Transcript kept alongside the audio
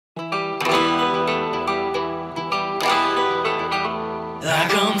I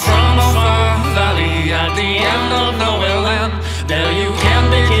come from a far valley at the end of nowhere land. There you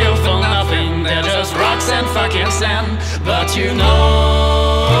can be killed for nothing, they're just rocks and fucking sand. But you know,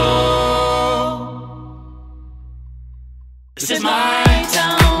 this is my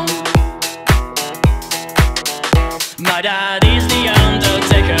town. My dad is the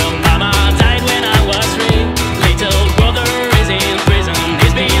undertaker, mama died when I was 3. Little brother is in prison,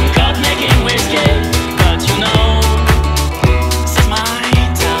 he's been caught making whiskey. But you know, this is my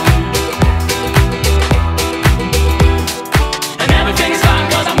town. And everything is fine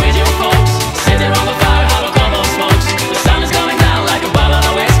cause I'm with you folks. Sitting around the fire, have a couple of smokes. The sun is going down like a bottle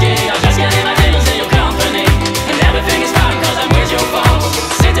of whiskey. I'm just getting my dinners in your company. And everything is fine cause I'm with you folks.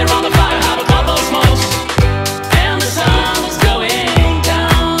 Sitting around the fire, have a couple of smokes. And the sun is going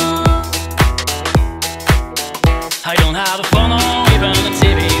down. I don't have a phone or even a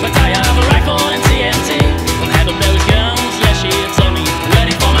TV, but I have a rifle and TNT. Don't have to play with guns, yeah, she told me.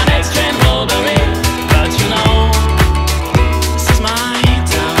 Ready for my next train robbery. But you know, this is my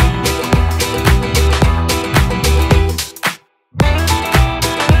town.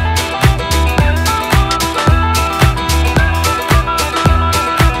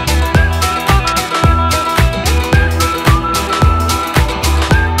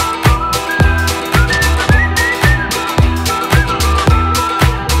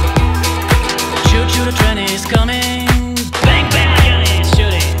 Choo choo, the train is coming. Bang bang, my gun is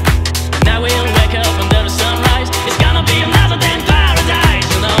shooting. Now we'll wake up under the sunrise. It's gonna be another day in paradise,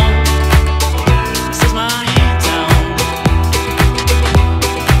 you know. This is my town.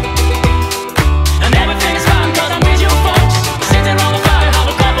 And everything is fine cause I'm with you folks. Sitting around the fire, have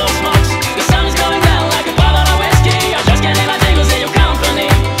a couple of smokes. The sun is going down like a bottle of whiskey. I'm just getting my tingles in your company.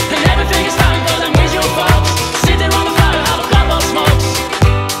 And everything is fine cause I'm with you folks. Sitting around the fire, have a couple of smokes.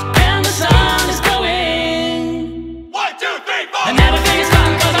 And the sun is going. 1, 2, 3, 4. And everything is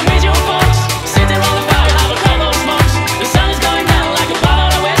fine cause I'm with you folks. Sitting around the fire, have a couple of smokes. The sun is going down like a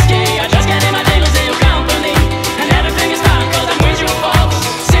bottle of whiskey. I'm just getting my tingles in your company. And everything is fine cause I'm with you folks.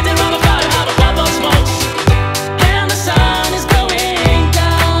 Sitting around the fire, have a couple of smokes. And the sun is going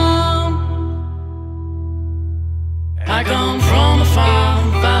down. I come from a far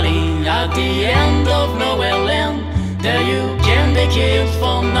valley at the end of nowhere land. There you can be killed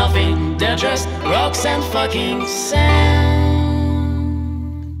for nothing, they're just rocks and fucking sand.